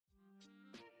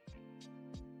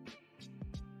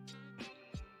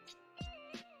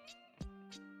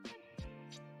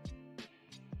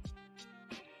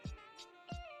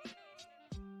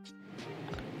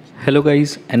Hello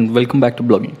guys and welcome back to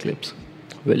Blogging Clips.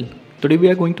 Well, today we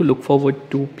are going to look forward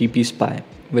to PPSPY.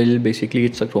 Well, basically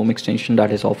it's a Chrome extension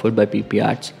that is offered by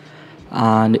PPiADS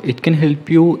and it can help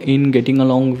you in getting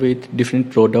along with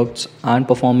different products and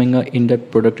performing a in-depth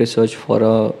product research for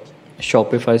a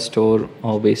Shopify store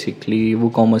or basically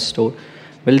WooCommerce store.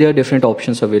 Well, there are different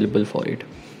options available for it.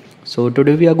 So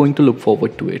today we are going to look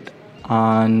forward to it.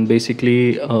 And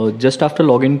basically just after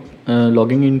logging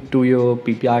into your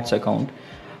PPiADS account,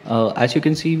 as you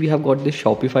can see, we have got this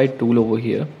Shopify tool over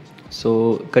here.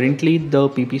 So currently the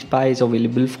PPSPY is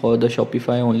available for the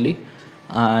Shopify only,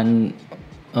 and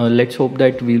let's hope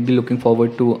that we'll be looking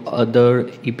forward to other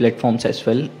e-platforms as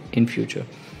well in future.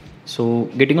 So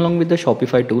getting along with the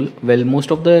Shopify tool, well,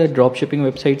 most of the dropshipping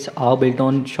websites are built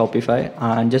on Shopify,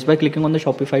 and just by clicking on the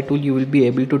Shopify tool you will be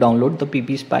able to download the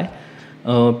PPSPY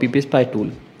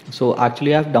tool. So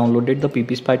actually I've downloaded the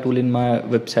PPSPY tool in my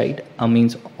website,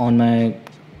 means on my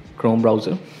Chrome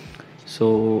browser.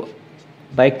 So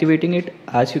by activating it,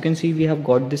 as you can see, we have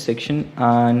got this section,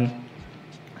 and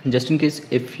just in case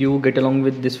if you get along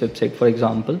with this website, for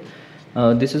example,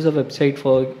 this is a website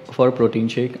for a protein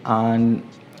shake, and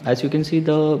as you can see,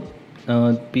 the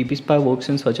PPSPY works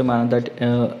in such a manner that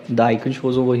the icon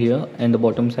shows over here in the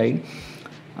bottom side,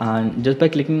 and just by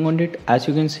clicking on it, as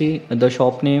you can see, the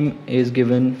shop name is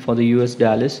given for the US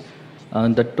Dallas.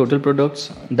 The total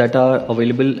products that are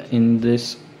available in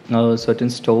this certain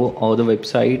store or the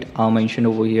website are mentioned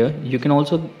over here. You can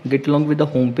also get along with the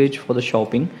homepage for the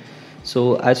shopping.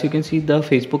 So as you can see, the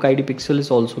Facebook ID pixel is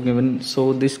also given,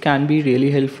 so this can be really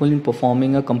helpful in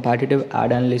performing a competitive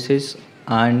ad analysis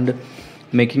and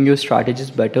making your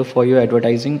strategies better for your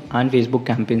advertising and Facebook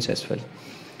campaigns as well.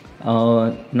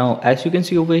 Now as you can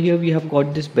see over here, we have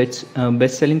got this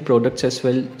best-selling products as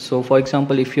well. So for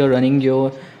example, if you're running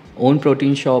your own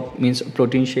protein shop, means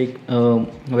protein shake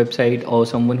website, or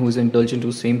someone who is indulged into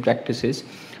same practices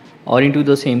or into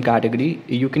the same category,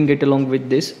 you can get along with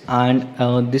this, and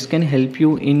this can help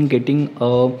you in getting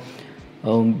a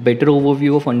better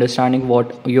overview of understanding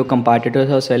what your competitors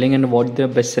are selling and what their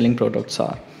best selling products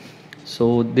are.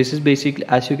 So this is basically,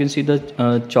 as you can see,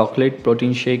 the chocolate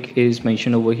protein shake is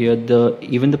mentioned over here,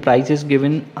 even the price is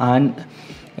given, and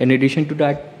in addition to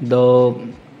that,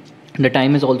 the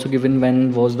time is also given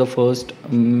when was the first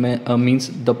means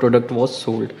the product was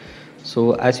sold.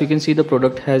 So as you can see, the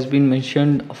product has been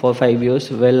mentioned for 5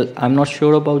 years. Well, I'm not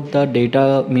sure about the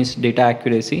data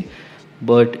accuracy,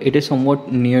 but it is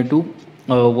somewhat near to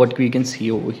what we can see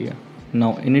over here.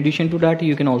 Now in addition to that,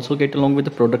 you can also get along with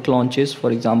the product launches, for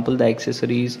example the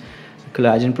accessories,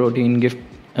 collagen protein, gift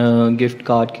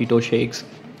card, keto shakes,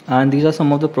 and these are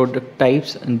some of the product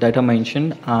types that are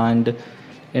mentioned. And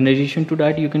in addition to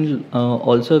that, you can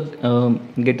also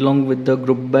get along with the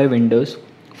group by vendors.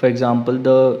 For example,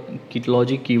 the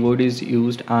ketology keyword is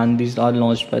used, and these are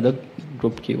launched by the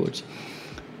group keywords.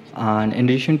 And in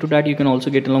addition to that, you can also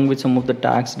get along with some of the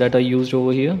tags that are used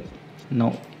over here.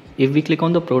 Now if we click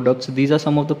on the products, these are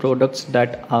some of the products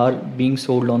that are being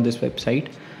sold on this website,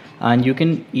 and you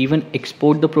can even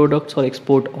export the products or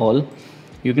export all.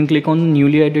 You can click on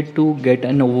newly added to get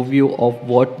an overview of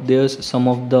what there's some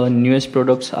of the newest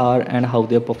products are and how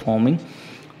they're performing,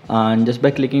 and just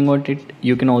by clicking on it,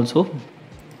 you can also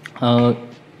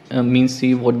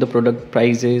see what the product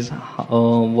price is,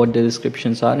 what the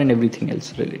descriptions are, and everything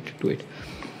else related to it.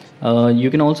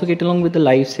 You can also get along with the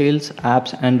live sales,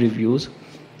 apps, and reviews,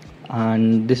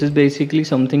 and this is basically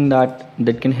something that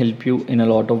can help you in a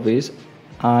lot of ways.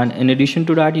 And in addition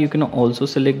to that, you can also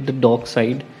select the dock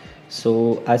side.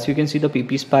 So as you can see, the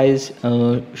PPSPY is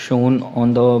shown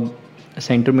on the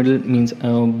center middle, means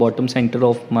bottom center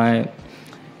of my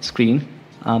screen,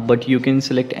 but you can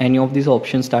select any of these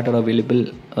options that are available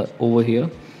over here.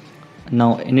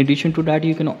 Now in addition to that,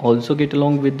 you can also get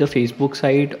along with the Facebook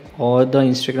site or the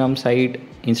Instagram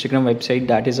website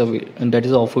that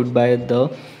is offered by the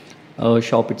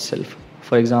shop itself.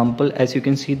 For example, as you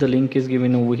can see, the link is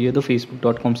given over here, the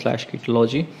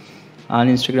facebook.com/ketology and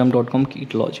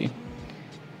instagram.com/ketology.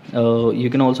 You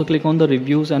can also click on the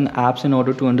reviews and apps in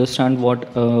order to understand what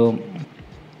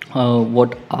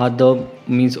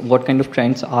kind of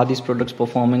trends are these products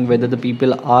performing, whether the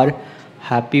people are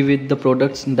happy with the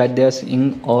products that they are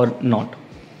seeing or not.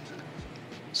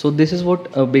 So this is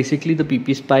what basically the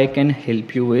PPSPY can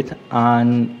help you with.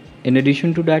 And in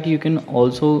addition to that, you can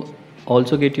also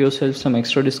get yourself some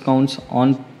extra discounts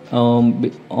on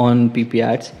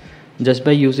PPiADS just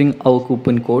by using our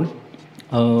coupon code.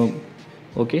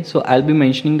 Okay, so I'll be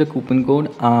mentioning the coupon code,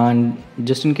 and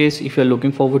just in case if you're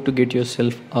looking forward to get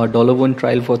yourself a $1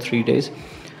 trial for 3 days,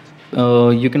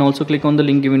 you can also click on the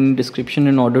link given in description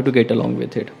in order to get along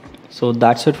with it. So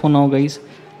that's it for now, guys.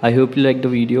 I hope you liked the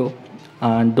video,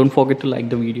 and don't forget to like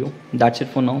the video. That's it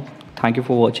for now. Thank you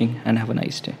for watching and have a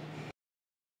nice day.